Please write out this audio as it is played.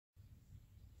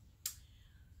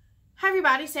Hi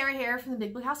everybody, Sarah here from the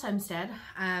Big Blue House Homestead.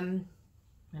 My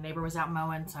neighbor was out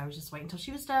mowing, so I was just waiting until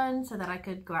she was done so that I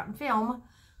could go out and film.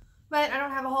 But I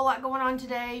don't have a whole lot going on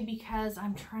today because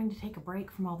I'm trying to take a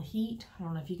break from all the heat. I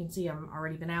don't know if you can see, I've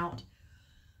already been out.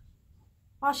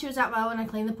 While she was out mowing, I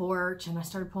cleaned the porch and I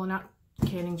started pulling out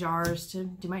canning jars to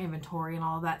do my inventory and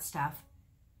all of that stuff.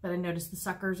 But I noticed the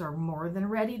suckers are more than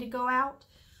ready to go out.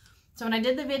 So when I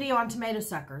did the video on tomato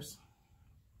suckers,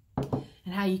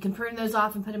 and how you can prune those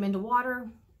off and put them into water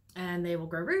and they will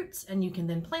grow roots and you can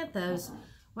then plant those.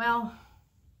 Well,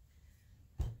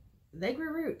 they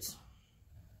grew roots.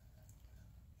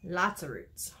 Lots of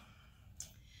roots.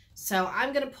 So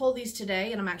I'm going to pull these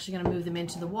today and I'm actually going to move them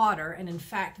into the water. And in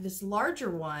fact, this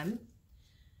larger one,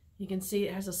 you can see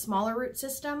it has a smaller root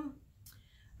system.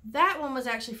 That one was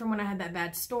actually from when I had that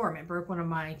bad storm. It broke one of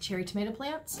my cherry tomato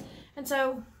plants. And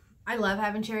so I love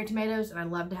having cherry tomatoes and I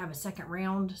love to have a second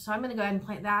round. So I'm going to go ahead and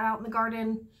plant that out in the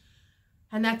garden.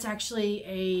 And that's actually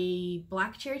a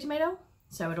black cherry tomato.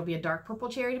 So it'll be a dark purple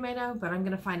cherry tomato, but I'm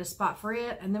going to find a spot for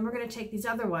it. And then we're going to take these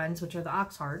other ones, which are the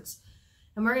ox hearts,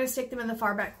 and we're going to stick them in the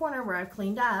far back corner where I've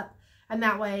cleaned up. And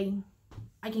that way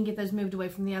I can get those moved away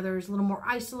from the others, a little more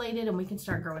isolated, and we can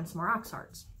start growing some more ox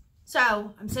hearts.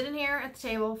 So I'm sitting here at the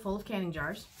table full of canning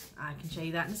jars. I can show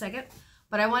you that in a second.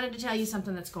 But I wanted to tell you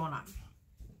something that's going on.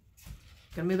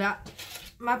 Gonna move out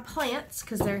my plants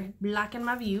because they're blocking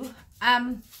my view.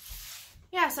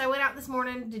 Yeah, so I went out this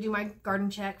morning to do my garden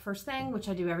check first thing, which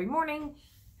I do every morning.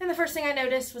 And the first thing I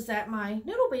noticed was that my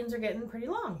noodle beans are getting pretty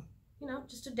long. You know,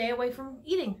 just a day away from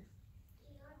eating.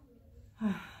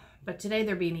 But today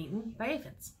they're being eaten by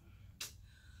aphids.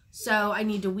 So I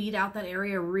need to weed out that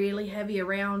area really heavy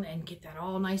around and get that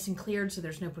all nice and cleared so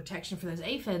there's no protection for those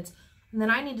aphids. And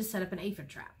then I need to set up an aphid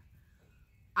trap.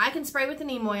 I can spray with the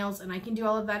neem oils and I can do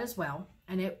all of that as well.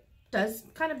 And it does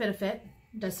kind of benefit,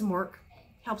 does some work,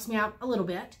 helps me out a little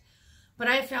bit. But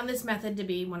I have found this method to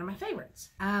be one of my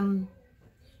favorites.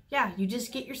 Yeah, you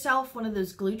just get yourself one of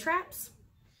those glue traps,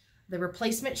 the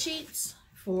replacement sheets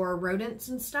for rodents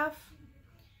and stuff.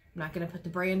 I'm not going to put the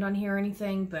brand on here or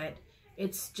anything, but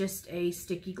it's just a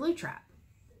sticky glue trap.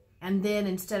 And then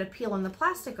instead of peeling the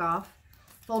plastic off,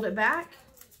 fold it back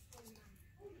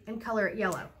and color it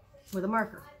yellow with a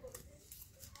marker.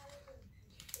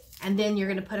 And then you're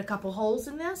going to put a couple holes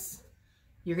in this.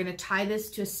 You're going to tie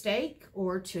this to a stake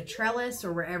or to a trellis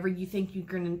or wherever you think you're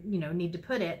going to, need to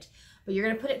put it. But you're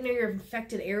going to put it near your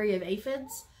infected area of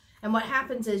aphids. And what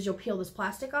happens is you'll peel this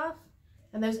plastic off,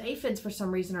 and those aphids for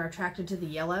some reason are attracted to the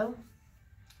yellow,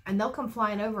 and they'll come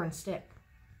flying over and stick.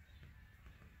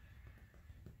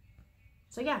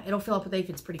 So yeah, it'll fill up with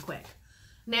aphids pretty quick.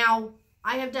 Now,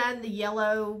 I have done the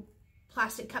yellow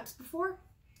plastic cups before.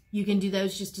 You can do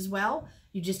those just as well.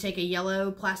 You just take a yellow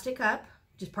plastic cup,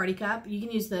 just party cup. You can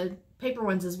use the paper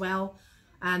ones as well.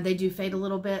 They do fade a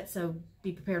little bit, so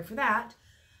be prepared for that.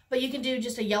 But you can do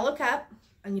just a yellow cup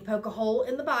and you poke a hole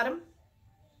in the bottom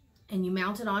and you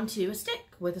mount it onto a stick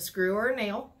with a screw or a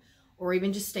nail, or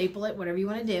even just staple it, whatever you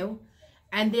want to do.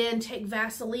 And then take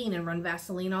Vaseline and run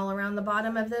Vaseline all around the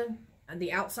bottom of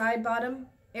the outside bottom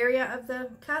area of the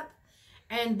cup,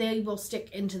 and they will stick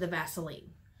into the Vaseline.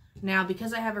 Now,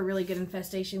 because I have a really good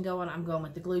infestation going, I'm going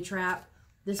with the glue trap.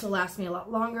 This will last me a lot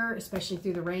longer, especially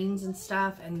through the rains and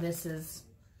stuff, and this is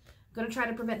going to try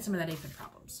to prevent some of that aphid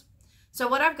problems. So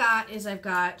what I've got is I've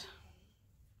got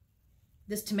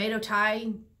this tomato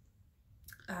tie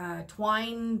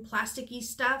twine plasticky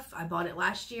stuff. I bought it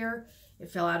last year.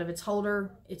 It fell out of its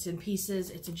holder. It's in pieces.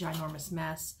 It's a ginormous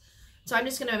mess. So I'm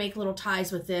just going to make little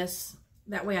ties with this.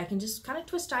 That way I can just kind of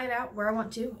twist tie it out where I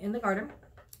want to in the garden.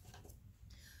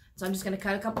 So I'm just going to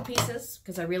cut a couple pieces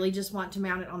because I really just want to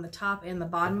mount it on the top and the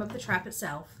bottom of the trap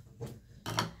itself.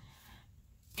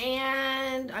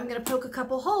 And I'm going to poke a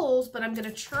couple holes, but I'm going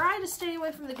to try to stay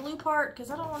away from the glue part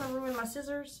because I don't want to ruin my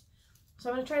scissors. So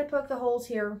I'm going to try to poke the holes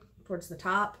here towards the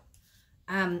top.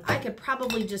 I could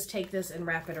probably just take this and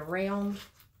wrap it around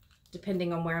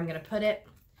depending on where I'm going to put it.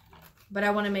 But I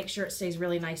want to make sure it stays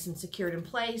really nice and secured in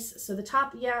place. So the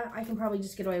top, yeah, I can probably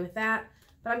just get away with that.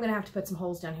 But I'm going to have to put some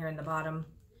holes down here in the bottom.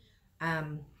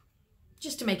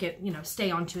 Just to make it,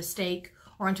 stay onto a stake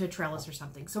or onto a trellis or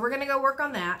something. So we're going to go work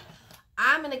on that.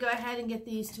 I'm going to go ahead and get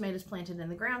these tomatoes planted in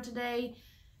the ground today.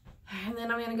 And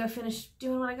then I'm going to go finish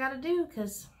doing what I got to do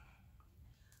because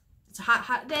it's a hot,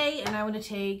 hot day. And I want to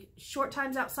take short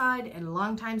times outside and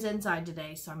long times inside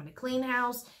today. So I'm going to clean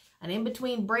house. And in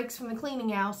between breaks from the cleaning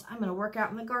house, I'm going to work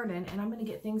out in the garden and I'm going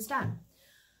to get things done.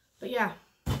 But yeah,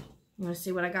 you want to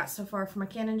see what I got so far for my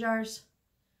canning jars?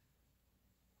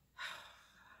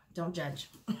 Don't judge.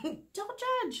 Don't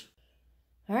judge.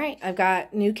 All right, I've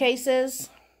got new cases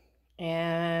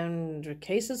And the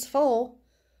case is full.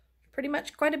 Pretty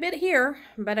much quite a bit here,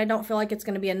 but I don't feel like it's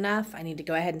going to be enough. I need to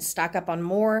go ahead and stock up on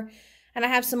more. And I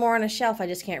have some more on a shelf. I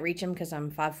just can't reach them because I'm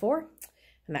 5'4",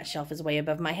 and that shelf is way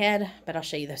above my head, but I'll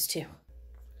show you those too.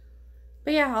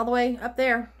 But yeah, all the way up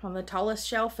there on the tallest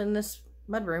shelf in this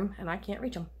mudroom, and I can't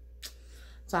reach them.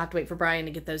 So I'll have to wait for Brian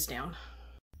to get those down.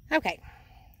 Okay,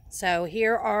 so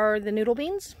here are the noodle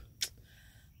beans.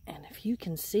 And if you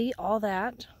can see all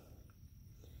that,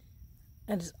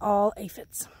 it is all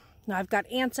aphids. Now I've got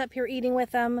ants up here eating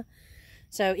with them,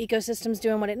 so ecosystem's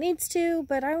doing what it needs to,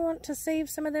 but I want to save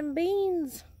some of them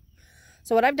beans.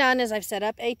 So what I've done is I've set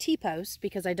up a T-post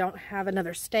because I don't have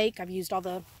another stake. I've used all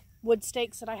the wood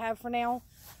stakes that I have for now.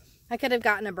 I could have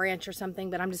gotten a branch or something,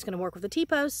 but I'm just going to work with a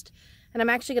T-post, and I'm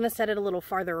actually going to set it a little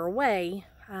farther away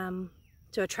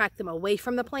to attract them away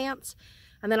from the plants,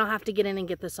 and then I'll have to get in and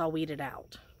get this all weeded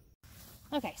out.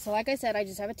 Okay, so like I said, I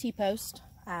just have a T-post.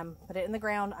 Put it in the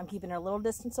ground. I'm keeping it a little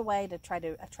distance away to try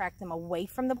to attract them away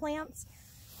from the plants.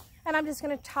 And I'm just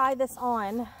going to tie this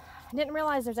on. I didn't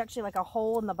realize there's actually like a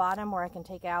hole in the bottom where I can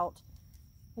take out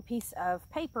a piece of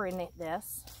paper in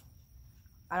this.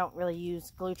 I don't really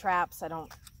use glue traps. I don't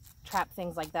trap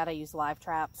things like that. I use live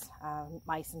traps.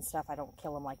 Mice and stuff, I don't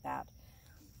kill them like that.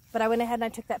 But I went ahead and I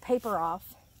took that paper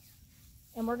off.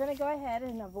 And we're going to go ahead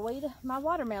and avoid my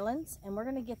watermelons. And we're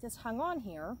going to get this hung on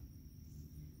here.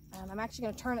 I'm actually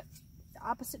going to turn it the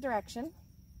opposite direction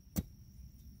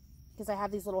because I have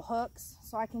these little hooks,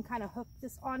 so I can kind of hook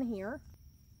this on here.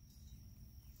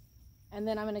 And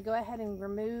then I'm going to go ahead and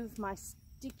remove my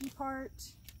sticky part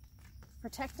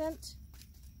protectant,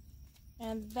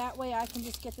 and that way I can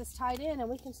just get this tied in and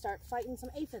we can start fighting some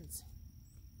aphids.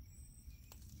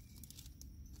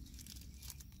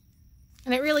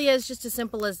 And it really is just as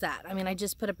simple as that. I mean, I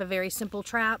just put up a very simple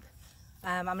trap.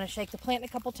 I'm going to shake the plant a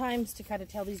couple times to kind of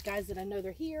tell these guys that I know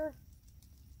they're here.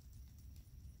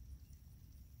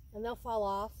 And they'll fall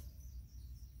off.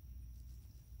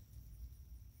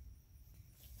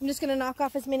 I'm just going to knock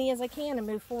off as many as I can and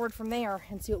move forward from there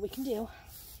and see what we can do.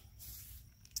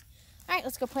 Alright,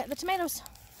 let's go plant the tomatoes.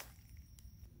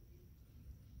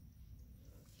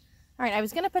 Alright, I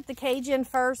was going to put the cage in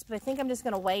first, but I think I'm just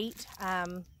going to wait.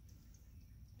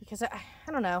 Because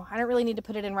I don't know, I don't really need to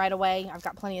put it in right away. I've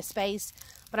got plenty of space,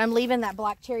 but I'm leaving that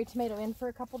black cherry tomato in for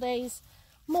a couple days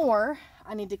more.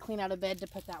 I need to clean out a bed to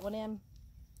put that one in.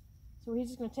 So we're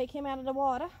just going to take him out of the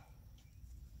water.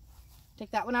 Take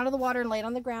that one out of the water and lay it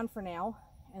on the ground for now.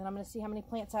 And I'm going to see how many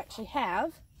plants I actually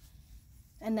have.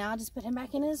 And now I'll just put him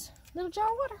back in his little jar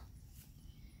of water.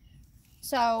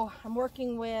 So I'm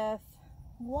working with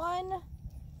 1,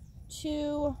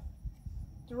 2,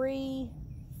 3,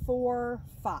 4,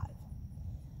 5.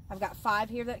 I've got 5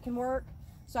 here that can work,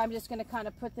 so I'm just going to kind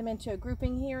of put them into a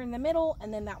grouping here in the middle,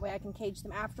 and then that way I can cage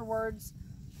them afterwards.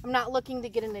 I'm not looking to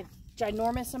get a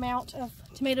ginormous amount of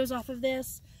tomatoes off of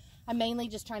this. I'm mainly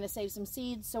just trying to save some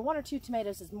seeds, so 1 or 2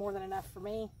 tomatoes is more than enough for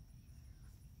me.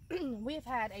 We have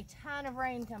had a ton of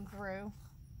rain come through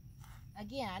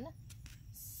again,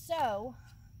 so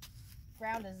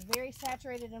ground is very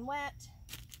saturated and wet,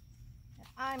 and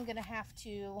I'm going to have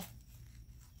to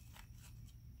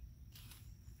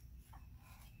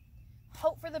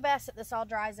hope for the best that this all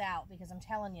dries out, because I'm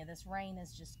telling you, this rain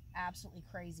is just absolutely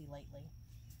crazy lately.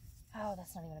 Oh,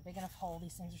 that's not even a big enough hole.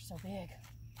 These things are so big.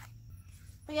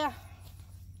 But yeah,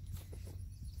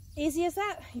 easy as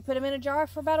that. You put them in a jar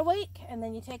for about a week, and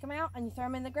then you take them out and you throw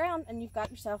them in the ground, and you've got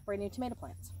yourself brand new tomato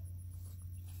plants.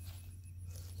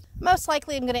 Most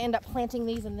likely I'm going to end up planting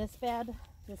these in this bed,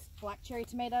 this black cherry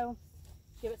tomato,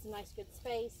 give it some nice good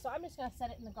space. So I'm just going to set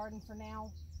it in the garden for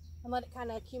now and let it kind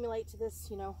of accumulate to this,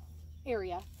 you know,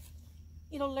 area.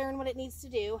 It'll learn what it needs to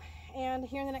do, and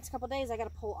here in the next couple of days I got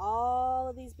to pull all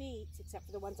of these beets except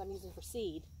for the ones I'm using for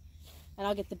seed, and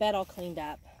I'll get the bed all cleaned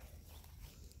up.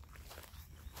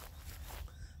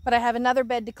 But I have another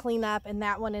bed to clean up, and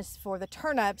that one is for the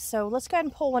turnips, so let's go ahead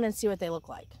and pull one and see what they look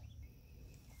like.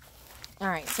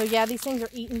 Alright, so yeah, these things are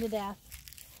eaten to death.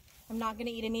 I'm not going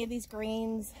to eat any of these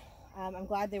greens. I'm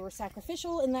glad they were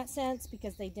sacrificial in that sense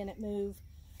because they didn't move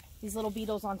these little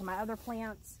beetles onto my other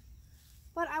plants.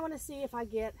 But I want to see if I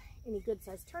get any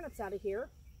good-sized turnips out of here.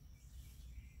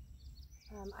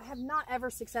 I have not ever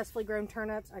successfully grown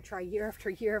turnips. I try year after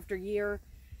year after year,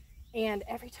 and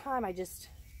every time I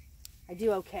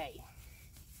do okay.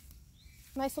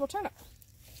 Nice little turnip.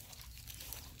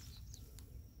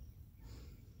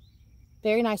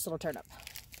 Very nice little turnip.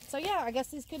 So yeah, I guess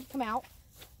these could come out,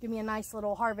 give me a nice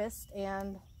little harvest,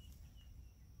 and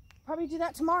probably do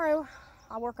that tomorrow.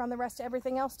 I'll work on the rest of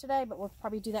everything else today, but we'll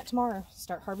probably do that tomorrow.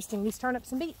 Start harvesting these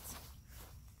turnips and beets.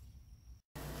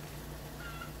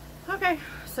 Okay,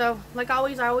 so like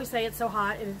always, I always say it's so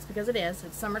hot, and it's because it is.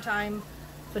 It's summertime.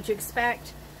 It's what you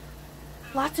expect.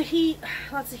 Lots of heat,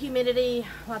 lots of humidity,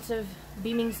 lots of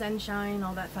beaming sunshine,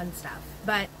 all that fun stuff.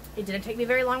 But it didn't take me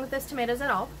very long with this tomatoes at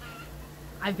all.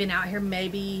 I've been out here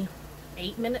maybe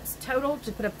 8 minutes total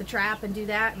to put up the trap and do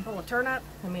that and pull a turnip.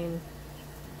 I mean,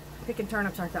 picking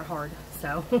turnips aren't that hard.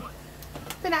 So,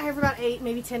 been out here for about 8,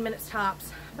 maybe 10 minutes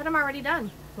tops. But I'm already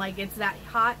done. Like, it's that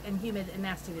hot and humid and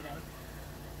nasty today.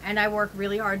 And I work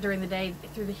really hard during the day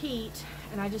through the heat,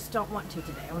 and I just don't want to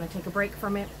today. I want to take a break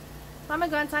from it. So I'm going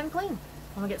to go inside and clean.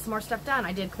 I'm going to get some more stuff done.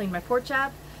 I did clean my porch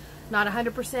up. Not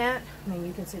 100%. I mean,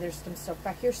 you can see there's some stuff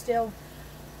back here still.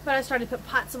 But I started to put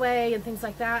pots away and things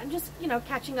like that. And just, you know,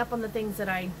 catching up on the things that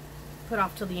I put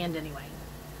off till the end anyway.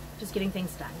 Just getting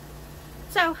things done.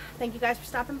 So, thank you guys for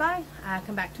stopping by.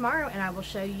 Come back tomorrow and I will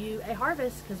show you a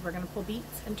harvest because we're going to pull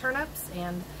beets and turnips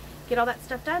and get all that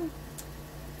stuff done.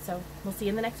 So, we'll see you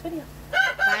in the next video.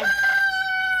 Bye.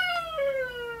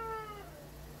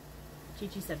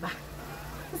 Chi-Chi said bye.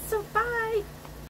 So, bye.